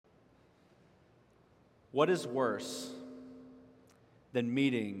What is worse than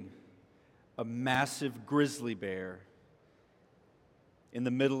meeting a massive grizzly bear in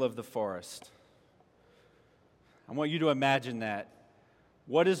the middle of the forest? I want you to imagine that.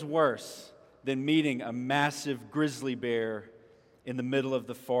 What is worse than meeting a massive grizzly bear in the middle of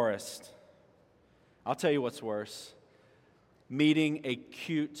the forest? I'll tell you what's worse. Meeting a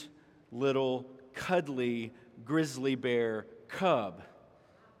cute, little, cuddly grizzly bear cub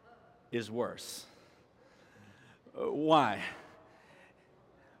is worse. Why?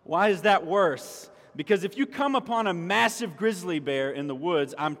 Why is that worse? Because if you come upon a massive grizzly bear in the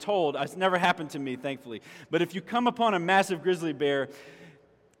woods, I'm told, it's never happened to me, thankfully, but if you come upon a massive grizzly bear,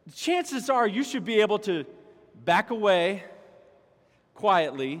 chances are you should be able to back away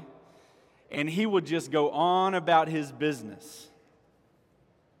quietly, and he will just go on about his business.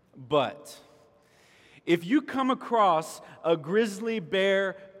 But if you come across a grizzly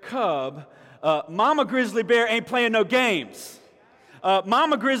bear cub, Mama grizzly bear ain't playing no games.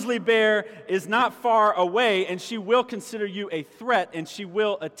 Mama grizzly bear is not far away, and she will consider you a threat, and she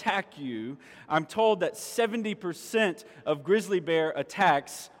will attack you. I'm told that 70% of grizzly bear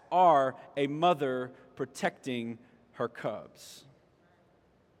attacks are a mother protecting her cubs.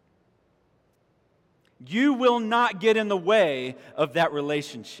 You will not get in the way of that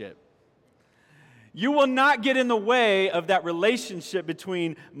relationship. You will not get in the way of that relationship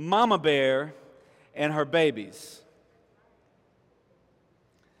between Mama Bear and her babies.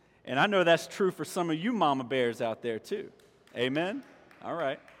 And I know that's true for some of you Mama Bears out there too. Amen? All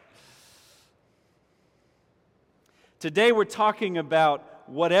right. Today we're talking about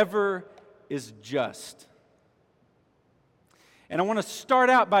whatever is just. And I want to start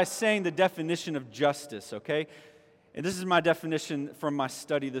out by saying the definition of justice, okay? And this is my definition from my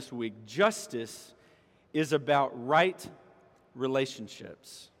study this week. Justice is about right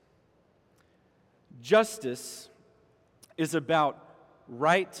relationships. Justice is about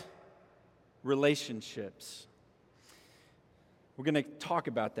right relationships. We're going to talk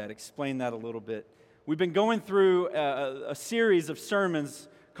about that, explain that a little bit. We've been going through a series of sermons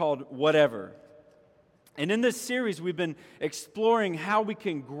called Whatever. And in this series, we've been exploring how we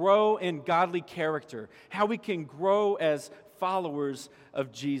can grow in godly character, how we can grow as followers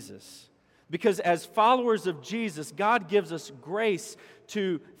of Jesus. Because as followers of Jesus, God gives us grace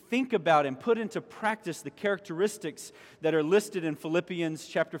to think about and put into practice the characteristics that are listed in Philippians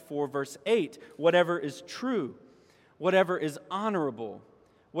chapter 4, verse 8. Whatever is true, whatever is honorable,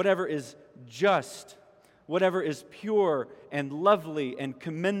 whatever is just, whatever is pure and lovely and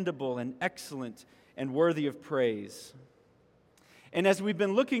commendable and excellent and worthy of praise. And as we've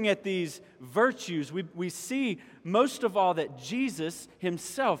been looking at these virtues, we see most of all that Jesus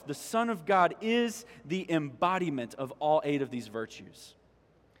himself, the Son of God, is the embodiment of all 8 of these virtues.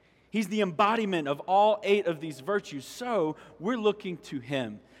 He's the embodiment of all 8 of these virtues, so we're looking to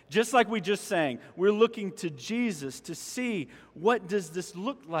him. Just like we just sang, we're looking to Jesus to see, what does this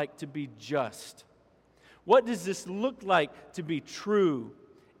look like to be just? What does this look like to be true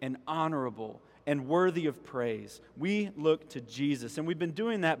and honorable and worthy of praise? We look to Jesus, and we've been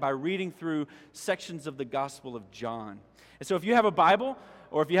doing that by reading through sections of the Gospel of John. And so if you have a Bible,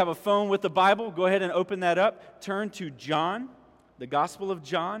 or if you have a phone with the Bible, go ahead and open that up. Turn to John, the Gospel of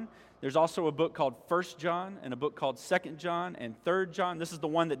John. There's also a book called 1 John, and a book called 2 John, and 3 John. This is the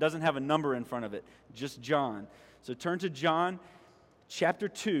one that doesn't have a number in front of it, just John. So turn to John chapter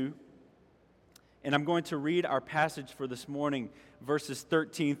 2, and I'm going to read our passage for this morning, verses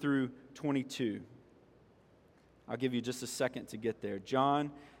 13 through 22. I'll give you just a second to get there. John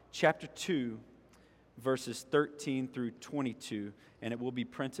chapter 2, verses 13 through 22, and it will be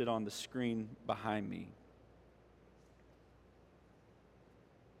printed on the screen behind me.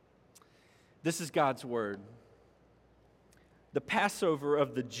 This is God's word. The Passover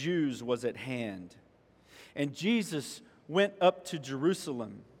of the Jews was at hand, and Jesus went up to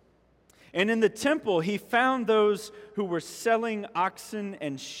Jerusalem. And in the temple he found those who were selling oxen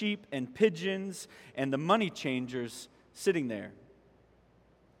and sheep and pigeons and the money changers sitting there.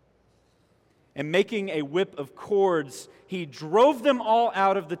 And making a whip of cords, he drove them all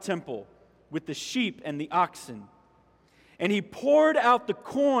out of the temple with the sheep and the oxen. And he poured out the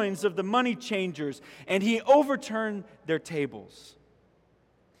coins of the money changers, and he overturned their tables.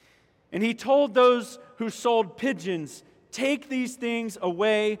 And he told those who sold pigeons, "Take these things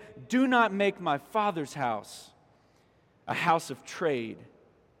away. Do not make my Father's house a house of trade."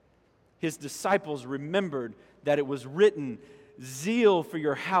 His disciples remembered that it was written, "Zeal for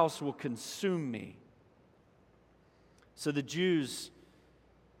your house will consume me." So the Jews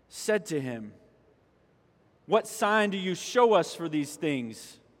said to him, "What sign do you show us for these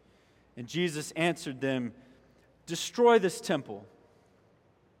things? And Jesus answered them, "Destroy this temple.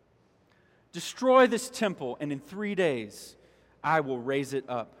 Destroy this temple, and in 3 days I will raise it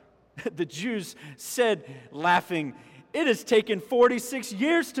up." The Jews said, laughing, "It has taken 46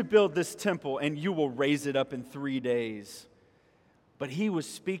 years to build this temple, and you will raise it up in 3 days." But he was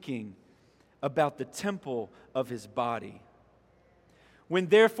speaking about the temple of his body. When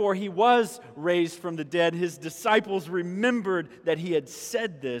therefore he was raised from the dead, his disciples remembered that he had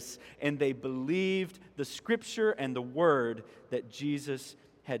said this, and they believed the scripture and the word that Jesus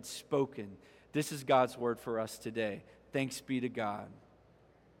had spoken. This is God's word for us today. Thanks be to God.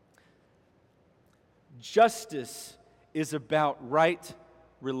 Justice is about right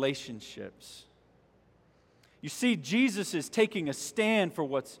relationships. You see, Jesus is taking a stand for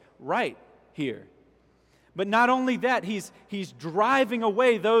what's right here. But not only that, he's driving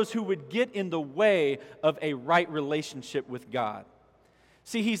away those who would get in the way of a right relationship with God.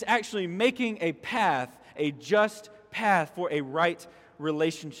 See, he's actually making a path, a just path for a right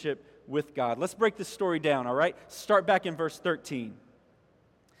relationship with God. Let's break this story down, all right? Start back in verse 13.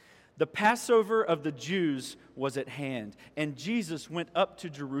 The Passover of the Jews was at hand, and Jesus went up to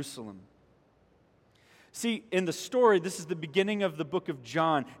Jerusalem. See, in the story, this is the beginning of the book of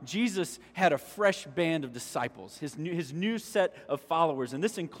John. Jesus had a fresh band of disciples, his new set of followers, and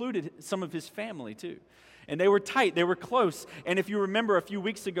this included some of his family too. And they were tight, they were close. And if you remember a few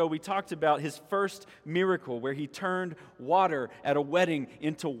weeks ago, we talked about his first miracle where he turned water at a wedding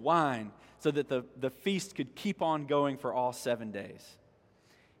into wine so that the feast could keep on going for all 7 days.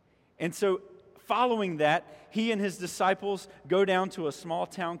 And so following that, he and his disciples go down to a small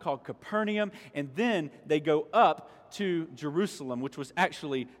town called Capernaum, and then they go up to Jerusalem, which was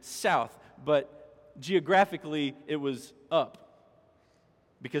actually south, but geographically it was up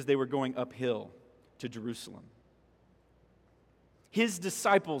because they were going uphill to Jerusalem. His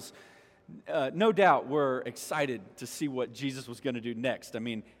disciples, no doubt, were excited to see what Jesus was going to do next. I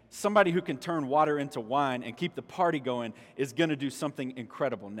mean, somebody who can turn water into wine and keep the party going is going to do something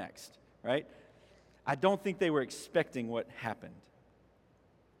incredible next, right? I don't think they were expecting what happened.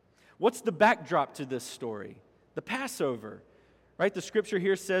 What's the backdrop to this story? The Passover, right? The scripture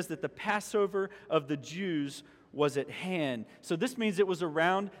here says that the Passover of the Jews was at hand. So this means it was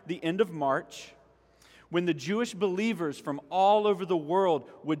around the end of March when the Jewish believers from all over the world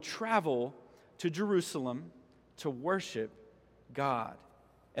would travel to Jerusalem to worship God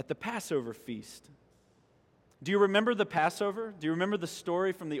at the Passover feast. Do you remember the Passover? Do you remember the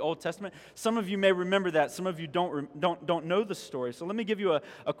story from the Old Testament? Some of you may remember that. Some of you don't know the story. So let me give you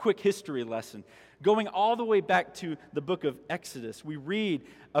a quick history lesson. Going all the way back to the book of Exodus, we read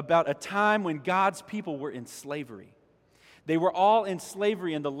about a time when God's people were in slavery. They were all in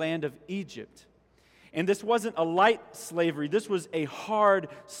slavery in the land of Egypt. And this wasn't a light slavery. This was a hard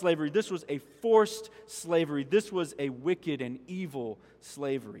slavery. This was a forced slavery. This was a wicked and evil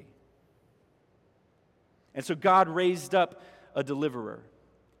slavery. And so God raised up a deliverer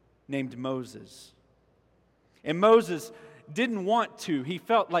named Moses. And Moses didn't want to. He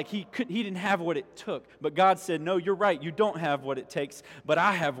felt like he didn't have what it took. But God said, "No, you're right. You don't have what it takes, but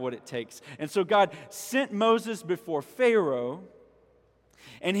I have what it takes." And so God sent Moses before Pharaoh,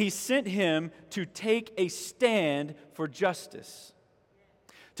 and he sent him to take a stand for justice,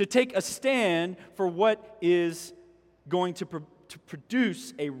 to take a stand for what is going to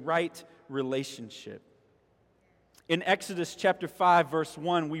produce a right relationship. In Exodus chapter 5, verse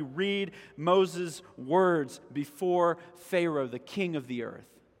 1, we read Moses' words before Pharaoh, the king of the earth.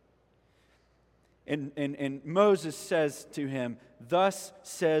 And Moses says to him, "Thus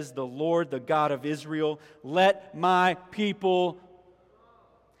says the Lord, the God of Israel, let my people.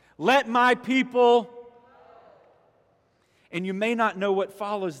 And you may not know what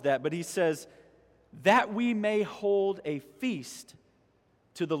follows that, but he says, that we may hold a feast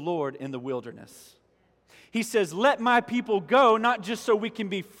to the Lord in the wilderness. He says, let my people go, not just so we can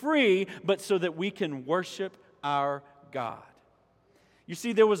be free, but so that we can worship our God. You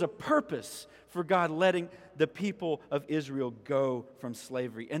see, there was a purpose for God letting the people of Israel go from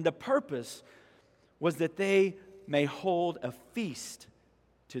slavery. And the purpose was that they may hold a feast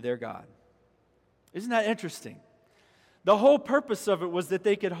to their God. Isn't that interesting? The whole purpose of it was that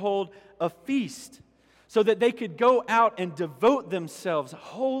they could hold a feast so that they could go out and devote themselves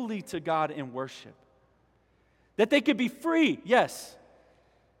wholly to God in worship. That they could be free, yes,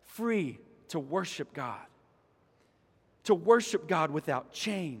 free to worship God. To worship God without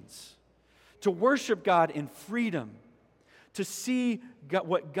chains. To worship God in freedom. To see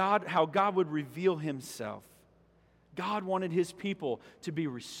how God would reveal Himself. God wanted His people to be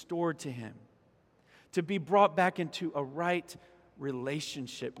restored to Him. To be brought back into a right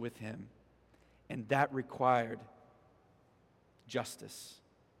relationship with him. And that required justice.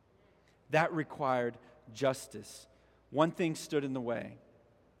 That required justice. One thing stood in the way: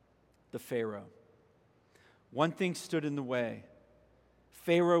 the Pharaoh. One thing stood in the way.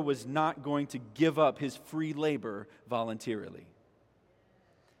 Pharaoh was not going to give up his free labor voluntarily.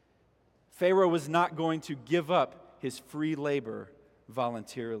 Pharaoh was not going to give up his free labor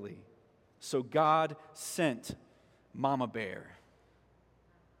voluntarily. So God sent Mama Bear.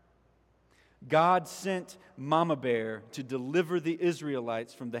 God sent Mama Bear to deliver the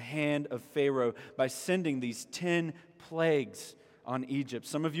Israelites from the hand of Pharaoh by sending these 10 plagues on Egypt.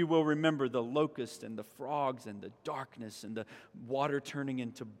 Some of you will remember the locust and the frogs and the darkness and the water turning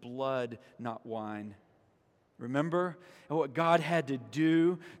into blood, not wine. Remember what God had to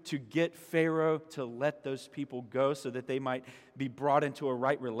do to get Pharaoh to let those people go so that they might be brought into a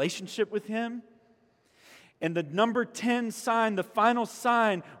right relationship with him? And the number 10 sign, the final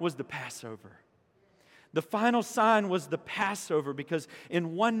sign, was the Passover. The final sign was the Passover, because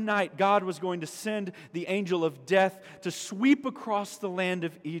in one night God was going to send the angel of death to sweep across the land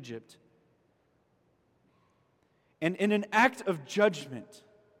of Egypt. And in an act of judgment,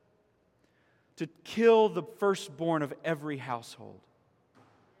 to kill the firstborn of every household.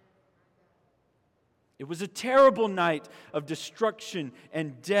 It was a terrible night of destruction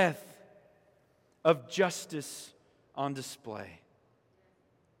and death, of justice on display.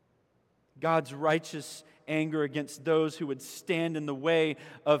 God's righteous anger against those who would stand in the way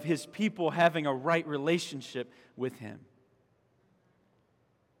of his people having a right relationship with him.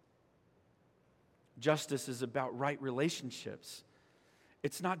 Justice is about right relationships.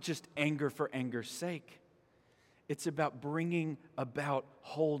 It's not just anger for anger's sake. It's about bringing about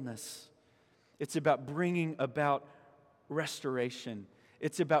wholeness. It's about bringing about restoration.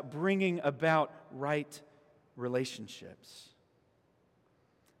 It's about bringing about right relationships.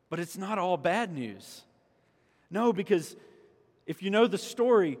 But it's not all bad news. No, because if you know the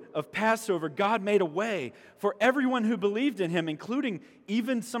story of Passover, God made a way for everyone who believed in him, including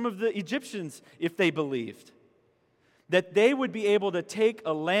even some of the Egyptians, if they believed, that they would be able to take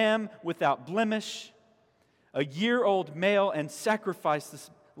a lamb without blemish, a year-old male, and sacrifice this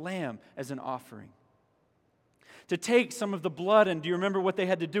lamb as an offering. To take some of the blood, and do you remember what they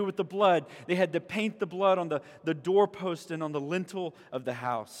had to do with the blood? They had to paint the blood on the doorpost and on the lintel of the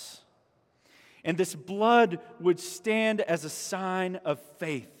house. And this blood would stand as a sign of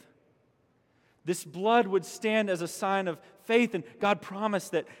faith. This blood would stand as a sign of faith, and God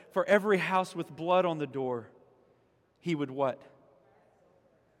promised that for every house with blood on the door, he would what?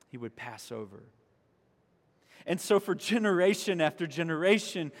 He would pass over. And so for generation after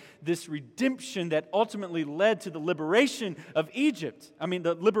generation, this redemption that ultimately led to the liberation of Egypt,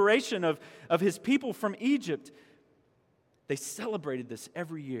 the liberation of his people from Egypt, they celebrated this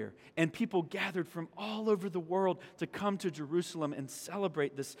every year. And people gathered from all over the world to come to Jerusalem and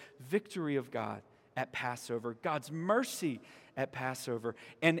celebrate this victory of God at Passover, God's mercy at Passover.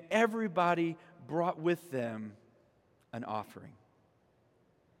 And everybody brought with them an offering.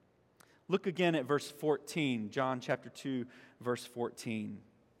 Look again at verse 14, John chapter 2, verse 14.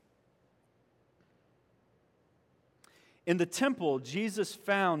 In the temple, Jesus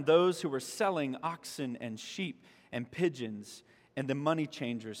found those who were selling oxen and sheep and pigeons and the money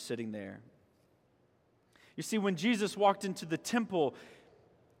changers sitting there. You see, when Jesus walked into the temple,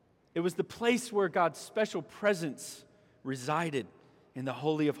 it was the place where God's special presence resided, in the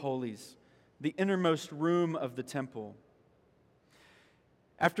Holy of Holies, the innermost room of the temple.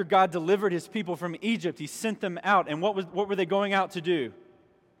 After God delivered his people from Egypt, he sent them out. And what were they going out to do?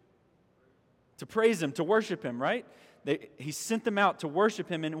 To praise him, to worship him, right? He sent them out to worship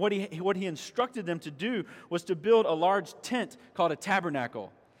him. And what he instructed them to do was to build a large tent called a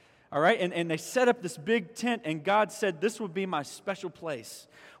tabernacle. All right? And they set up this big tent, and God said, "This will be my special place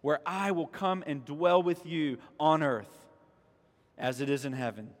where I will come and dwell with you on earth as it is in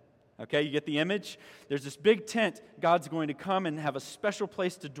heaven." Okay, you get the image? There's this big tent. God's going to come and have a special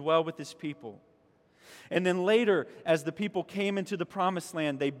place to dwell with his people. And then later, as the people came into the promised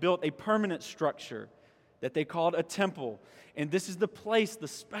land, they built a permanent structure that they called a temple. And this is the place, the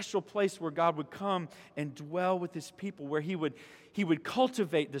special place where God would come and dwell with his people, where he would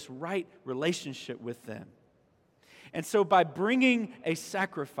cultivate this right relationship with them. And so by bringing a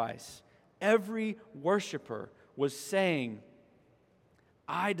sacrifice, every worshiper was saying,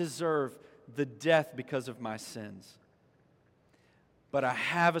 "I deserve the death because of my sins. But I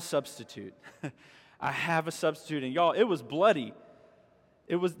have a substitute." I have a substitute. And y'all, it was bloody.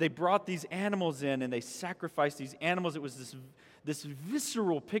 They brought these animals in and they sacrificed these animals. It was this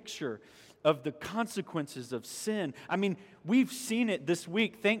visceral picture of the consequences of sin. I mean, we've seen it this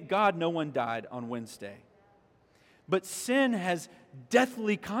week. Thank God no one died on Wednesday. But sin has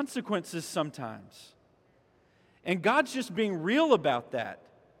deathly consequences sometimes. And God's just being real about that.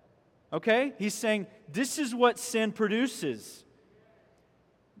 Okay? He's saying, this is what sin produces.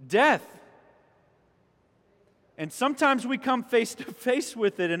 Death. And sometimes we come face to face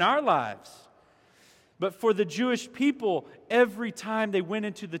with it in our lives. But for the Jewish people, every time they went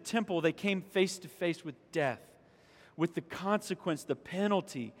into the temple, they came face to face with death, with the consequence, the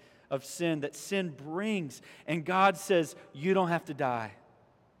penalty of sin that sin brings. And God says, you don't have to die.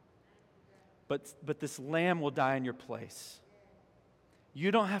 But this lamb will die in your place.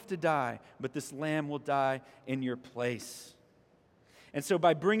 You don't have to die, but this lamb will die in your place. And so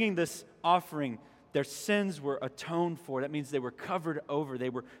by bringing this offering, their sins were atoned for. That means they were covered over. They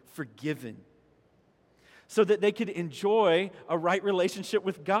were forgiven. So that they could enjoy a right relationship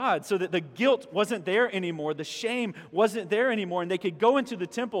with God, so that the guilt wasn't there anymore, the shame wasn't there anymore, and they could go into the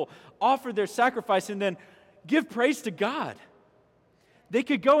temple, offer their sacrifice, and then give praise to God. They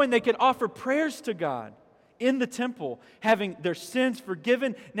could go and they could offer prayers to God in the temple, having their sins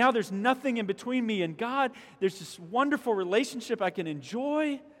forgiven. Now there's nothing in between me and God. There's this wonderful relationship I can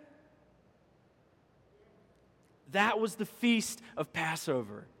enjoy. That was the feast of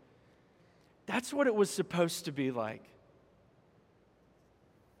Passover. That's what it was supposed to be like.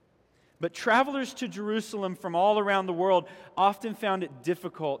 But travelers to Jerusalem from all around the world often found it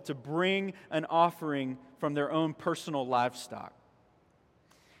difficult to bring an offering from their own personal livestock.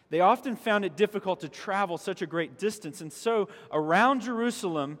 They often found it difficult to travel such a great distance. And so around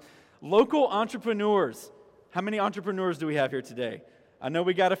Jerusalem, local entrepreneurs, how many entrepreneurs do we have here today? I know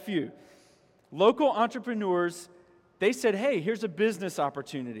we got a few. Local entrepreneurs, they said, hey, here's a business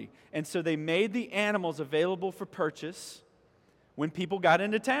opportunity. And so they made the animals available for purchase when people got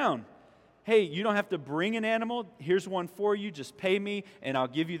into town. Hey, you don't have to bring an animal. Here's one for you. Just pay me, and I'll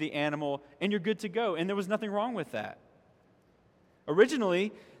give you the animal, and you're good to go. And there was nothing wrong with that.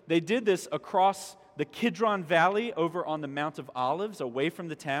 Originally, they did this across the Kidron Valley over on the Mount of Olives, away from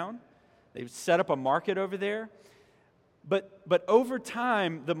the town. They set up a market over there. But over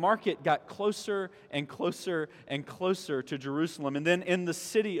time, the market got closer and closer and closer to Jerusalem, and then in the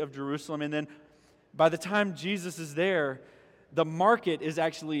city of Jerusalem. And then by the time Jesus is there, the market is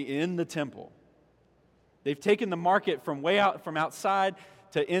actually in the temple. They've taken the market from way out, from outside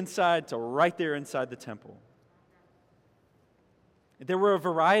to inside to right there inside the temple. There were a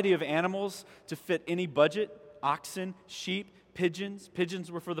variety of animals to fit any budget: oxen, sheep, pigeons.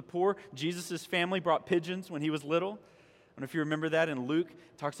 Pigeons were for the poor. Jesus' family brought pigeons when he was little. I don't know if you remember that in Luke.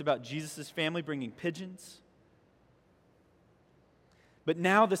 It talks about Jesus' family bringing pigeons. But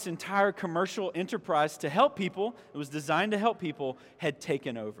now this entire commercial enterprise to help people, it was designed to help people, had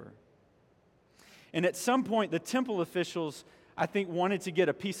taken over. And at some point, the temple officials, I think, wanted to get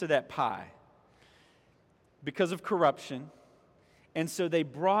a piece of that pie because of corruption. And so they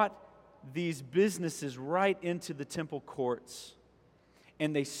brought these businesses right into the temple courts.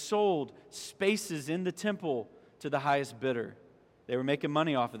 And they sold spaces in the temple to the highest bidder. They were making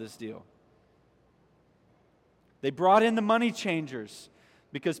money off of this deal. They brought in the money changers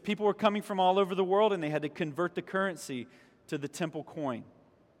because people were coming from all over the world and they had to convert the currency to the temple coin.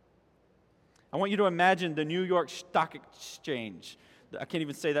 I want you to imagine the New York Stock Exchange. I can't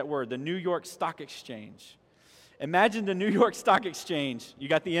even say that word. The New York Stock Exchange. Imagine the New York Stock Exchange. You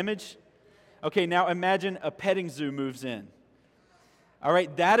got the image? Okay, now imagine a petting zoo moves in. All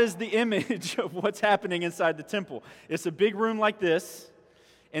right, that is the image of what's happening inside the temple. It's a big room like this,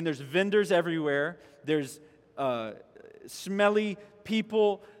 and there's vendors everywhere. There's smelly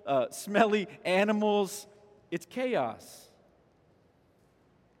people, smelly animals. It's chaos.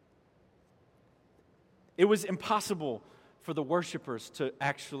 It was impossible for the worshipers to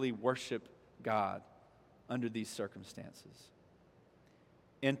actually worship God under these circumstances.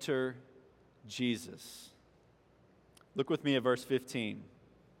 Enter Jesus. Look with me at verse 15.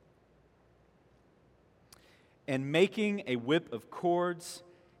 And making a whip of cords,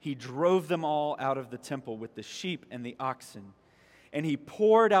 he drove them all out of the temple with the sheep and the oxen. And he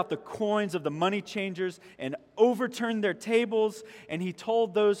poured out the coins of the money changers and overturned their tables. And he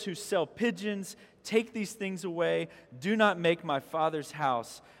told those who sell pigeons, take these things away. Do not make my Father's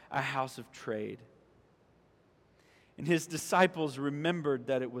house a house of trade. And his disciples remembered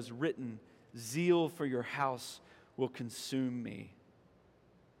that it was written, zeal for your house will consume me.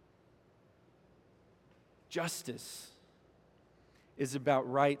 Justice is about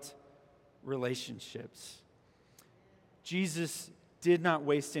right relationships. Jesus did not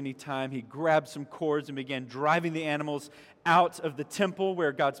waste any time. He grabbed some cords and began driving the animals out of the temple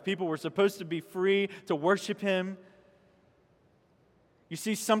where God's people were supposed to be free to worship Him. You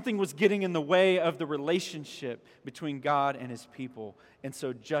see, something was getting in the way of the relationship between God and His people, and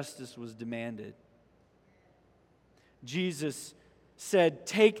so justice was demanded. Jesus said,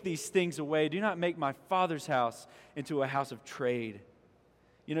 "Take these things away. Do not make my Father's house into a house of trade."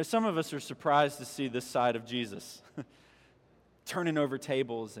 You know, some of us are surprised to see this side of Jesus, turning over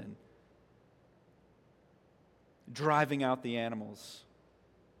tables and driving out the animals.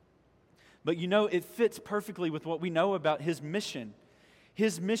 But you know, it fits perfectly with what we know about His mission.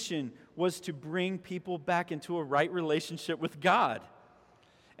 His mission was to bring people back into a right relationship with God.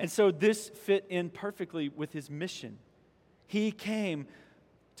 And so this fit in perfectly with His mission. He came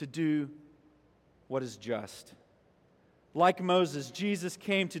to do what is just. Like Moses, Jesus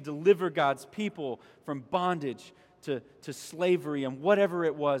came to deliver God's people from bondage to slavery and whatever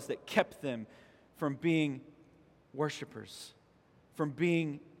it was that kept them from being worshipers, from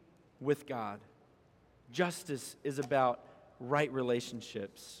being with God. Justice is about right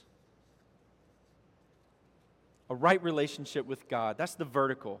relationships. A right relationship with God. That's the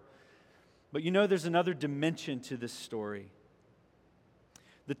vertical. But you know, there's another dimension to this story.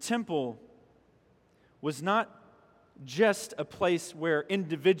 The temple was not just a place where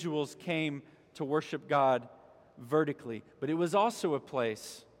individuals came to worship God vertically, but it was also a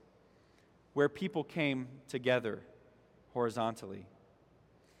place where people came together horizontally.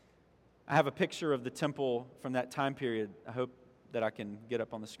 I have a picture of the temple from that time period. I hope that I can get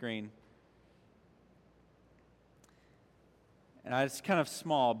up on the screen. And it's kind of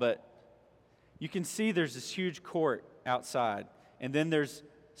small, but you can see there's this huge court outside, and then there's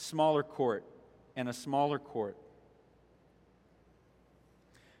smaller court and a smaller court.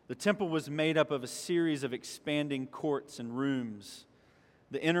 The temple was made up of a series of expanding courts and rooms.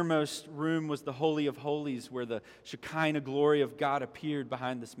 The innermost room was the Holy of Holies, where the Shekinah glory of God appeared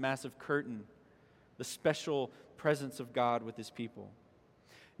behind this massive curtain, the special presence of God with His people.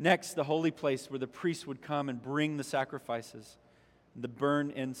 Next, the holy place where the priests would come and bring the sacrifices, the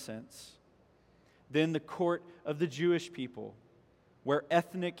burn incense. Then the court of the Jewish people, where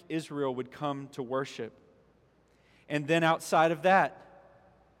ethnic Israel would come to worship. And then outside of that,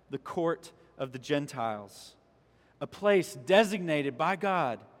 the court of the Gentiles, a place designated by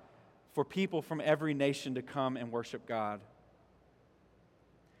God for people from every nation to come and worship God.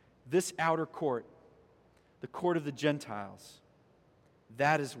 This outer court, the court of the Gentiles,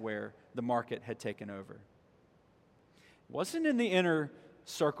 that is where the market had taken over. It wasn't in the inner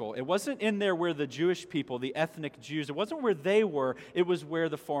circle. It wasn't in there where the Jewish people, the ethnic Jews, it wasn't where they were. It was where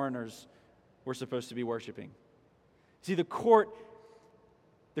the foreigners were supposed to be worshiping. See, the court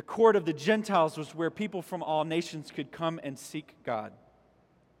of the Gentiles was where people from all nations could come and seek God,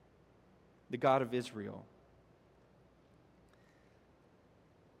 the God of Israel.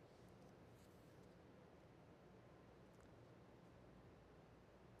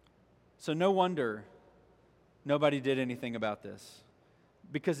 So no wonder nobody did anything about this,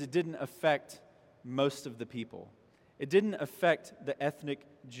 because it didn't affect most of the people. It didn't affect the ethnic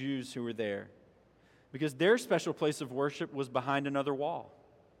Jews who were there, because their special place of worship was behind another wall.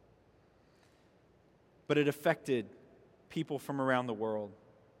 But it affected people from around the world.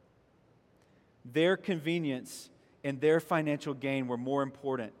 Their convenience and their financial gain were more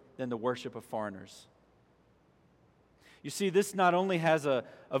important than the worship of foreigners. You see, this not only has a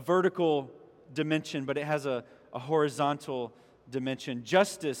vertical dimension, but it has a horizontal dimension.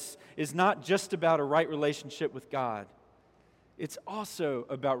 Justice is not just about a right relationship with God. It's also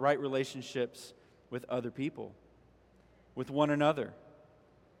about right relationships with other people, with one another.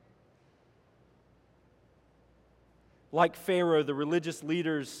 Like Pharaoh, the religious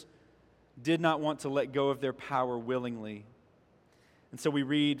leaders did not want to let go of their power willingly. And so we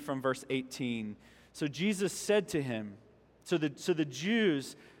read from verse 18. So Jesus said to him,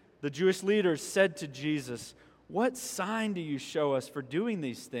 the Jewish leaders said to Jesus, "What sign do you show us for doing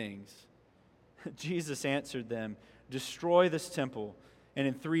these things?" Jesus answered them, "Destroy this temple, and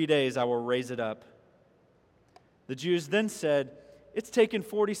in 3 days I will raise it up." The Jews then said, "It's taken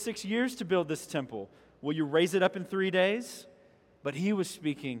 46 years to build this temple. Will you raise it up in 3 days?" But he was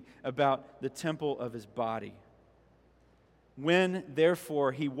speaking about the temple of his body. When,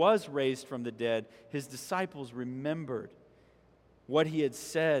 therefore, he was raised from the dead, his disciples remembered what he had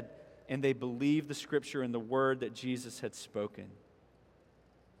said, and they believed the scripture and the word that Jesus had spoken.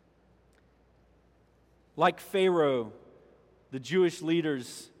 Like Pharaoh, the Jewish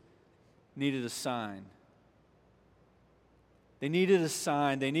leaders needed a sign. They needed a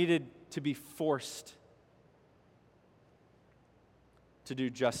sign. They needed to be forced. to do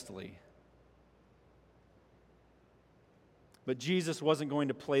justly. But Jesus wasn't going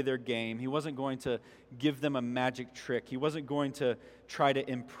to play their game. He wasn't going to give them a magic trick. He wasn't going to try to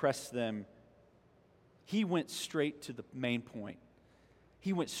impress them. He went straight to the main point.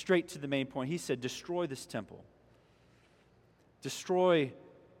 He went straight to the main point. He said, destroy this temple. Destroy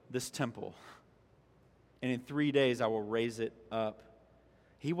this temple. And in 3 days I will raise it up.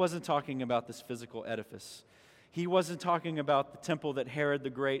 He wasn't talking about this physical edifice. He wasn't talking about the temple that Herod the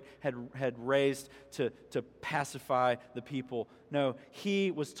Great had raised to pacify the people. No,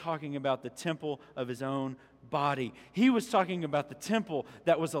 he was talking about the temple of his own body. He was talking about the temple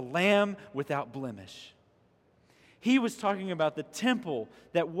that was a lamb without blemish. He was talking about the temple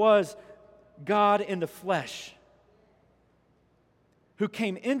that was God in the flesh, who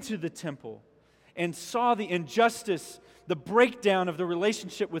came into the temple and saw the injustice, the breakdown of the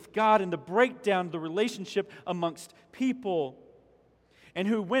relationship with God and the breakdown of the relationship amongst people, and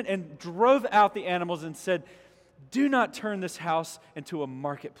who went and drove out the animals and said, do not turn this house into a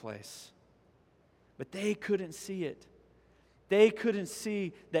marketplace. But they couldn't see it. They couldn't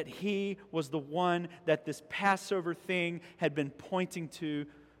see that he was the one that this Passover thing had been pointing to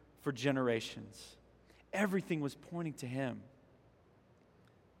for generations. Everything was pointing to him.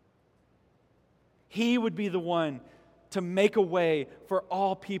 He would be the one to make a way for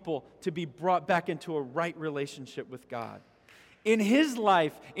all people to be brought back into a right relationship with God. In his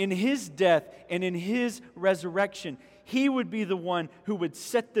life, in his death, and in his resurrection, he would be the one who would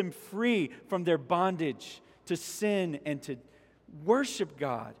set them free from their bondage to sin and to worship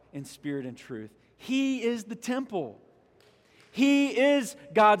God in spirit and truth. He is the temple. He is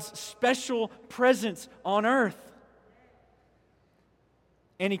God's special presence on earth.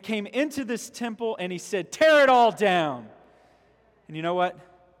 And he came into this temple and he said, tear it all down. And you know what?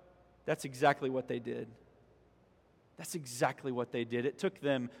 That's exactly what they did. That's exactly what they did. It took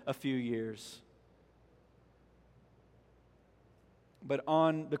them a few years. But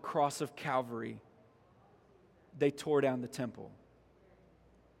on the cross of Calvary, they tore down the temple.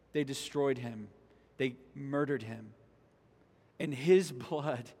 They destroyed him. They murdered him. And his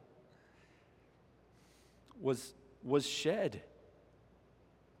blood was shed.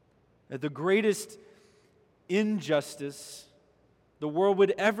 The greatest injustice the world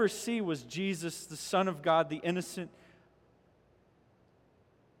would ever see was Jesus, the Son of God, the innocent,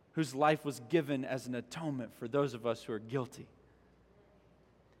 whose life was given as an atonement for those of us who are guilty.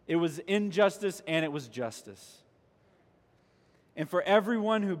 It was injustice and it was justice. And for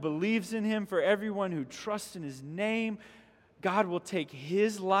everyone who believes in him, for everyone who trusts in his name, God will take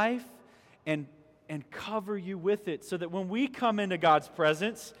his life and cover you with it, so that when we come into God's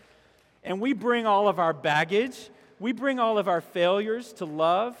presence and we bring all of our baggage, we bring all of our failures to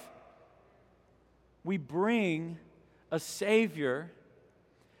love, we bring a Savior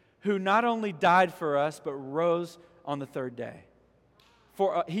who not only died for us, but rose on the third day.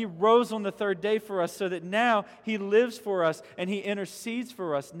 He rose on the third day for us, so that now he lives for us and he intercedes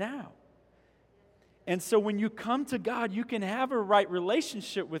for us now. And so when you come to God, you can have a right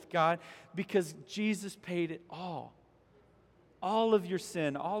relationship with God because Jesus paid it all. All of your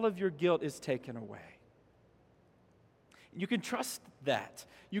sin, all of your guilt is taken away. You can trust that.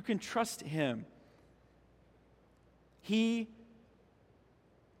 You can trust him. He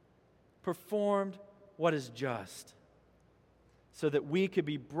performed what is just, so that we could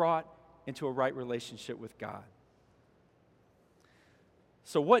be brought into a right relationship with God.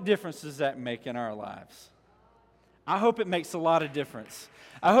 So what difference does that make in our lives? I hope it makes a lot of difference.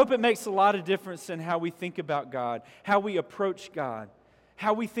 I hope it makes a lot of difference in how we think about God, how we approach God,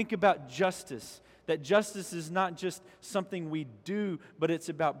 how we think about justice. That justice is not just something we do, but it's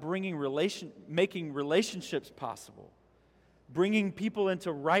about making relationships possible. Bringing people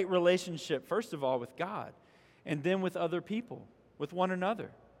into right relationship, first of all, with God, and then with other people, with one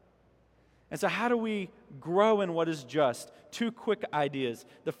another. And so how do we grow in what is just? 2 quick ideas.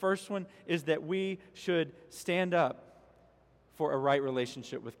 The first one is that we should stand up for a right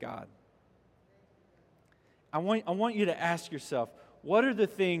relationship with God. I want you to ask yourself, what are the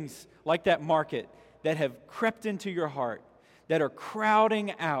things like that market that have crept into your heart, that are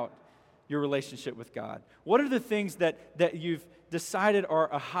crowding out your relationship with God? What are the things that you've decided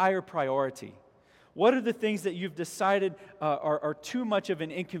are a higher priority? What are the things that you've decided are too much of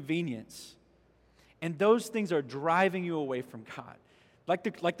an inconvenience? And those things are driving you away from God. Like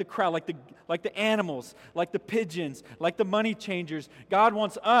the crowd, like the animals, like the pigeons, like the money changers. God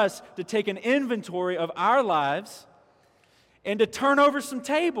wants us to take an inventory of our lives and to turn over some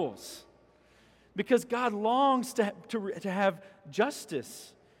tables. Because God longs to have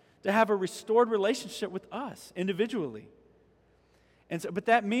justice, to have a restored relationship with us individually. And so, but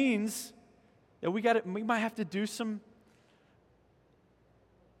that means that we might have to do some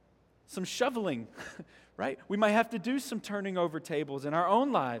shoveling, right? We might have to do some turning over tables in our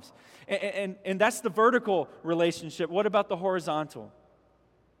own lives. And that's the vertical relationship. What about the horizontal?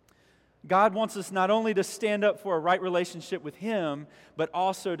 God wants us not only to stand up for a right relationship with Him, but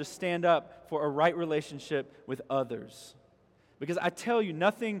also to stand up for a right relationship with others. Because I tell you,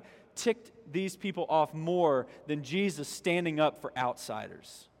 nothing ticked these people off more than Jesus standing up for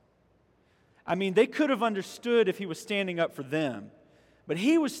outsiders. I mean, they could have understood if He was standing up for them, but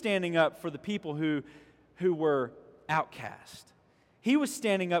He was standing up for the people who were outcast. He was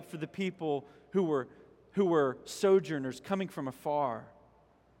standing up for the people who were sojourners coming from afar.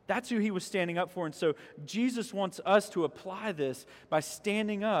 That's who He was standing up for. And so Jesus wants us to apply this by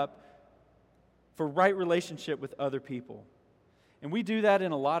standing up for right relationship with other people. And we do that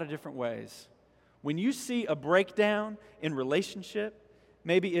in a lot of different ways. When you see a breakdown in relationship,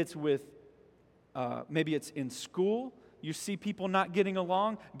 maybe it's in school, you see people not getting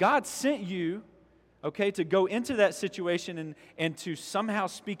along. God sent you, to go into that situation and to somehow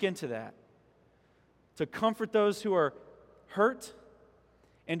speak into that, to comfort those who are hurt,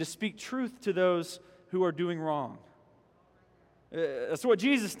 and to speak truth to those who are doing wrong. That's what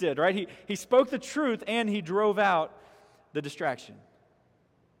Jesus did, right? He spoke the truth and He drove out the distraction.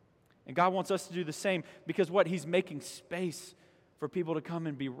 And God wants us to do the same because He's making space for people to come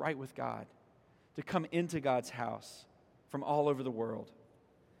and be right with God, to come into God's house from all over the world.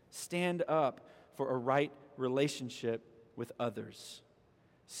 Stand up for a right relationship with others.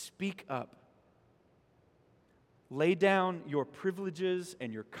 Speak up. Lay down your privileges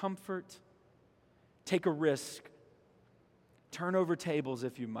and your comfort. Take a risk. Turn over tables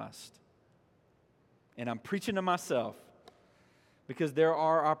if you must. And I'm preaching to myself because there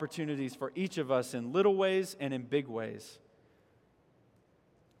are opportunities for each of us in little ways and in big ways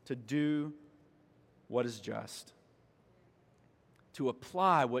to do what is just, to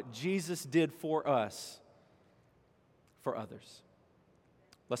apply what Jesus did for us for others.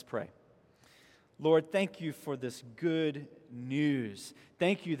 Let's pray. Lord, thank you for this good news.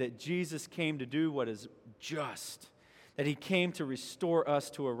 Thank you that Jesus came to do what is just, that He came to restore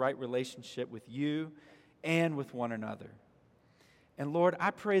us to a right relationship with you and with one another. And Lord, I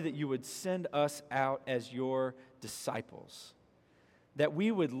pray that you would send us out as your disciples, that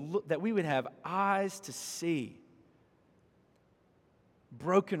we would have eyes to see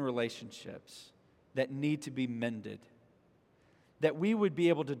broken relationships that need to be mended, that we would be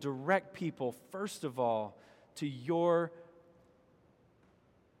able to direct people, first of all, to your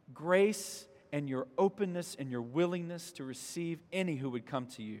grace and your openness and your willingness to receive any who would come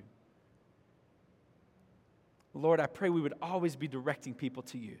to you. Lord, I pray we would always be directing people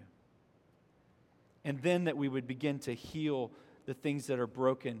to you. And then that we would begin to heal the things that are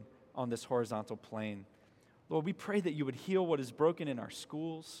broken on this horizontal plane. Lord, we pray that you would heal what is broken in our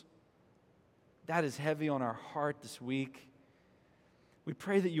schools. That is heavy on our heart this week. We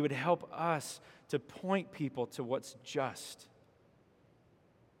pray that you would help us to point people to what's just.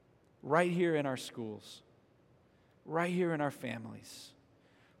 Right here in our schools, right here in our families,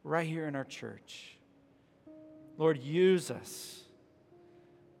 right here in our church. Lord, use us.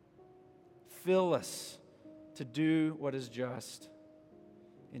 Fill us to do what is just.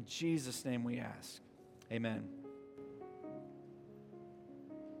 In Jesus' name we ask. Amen.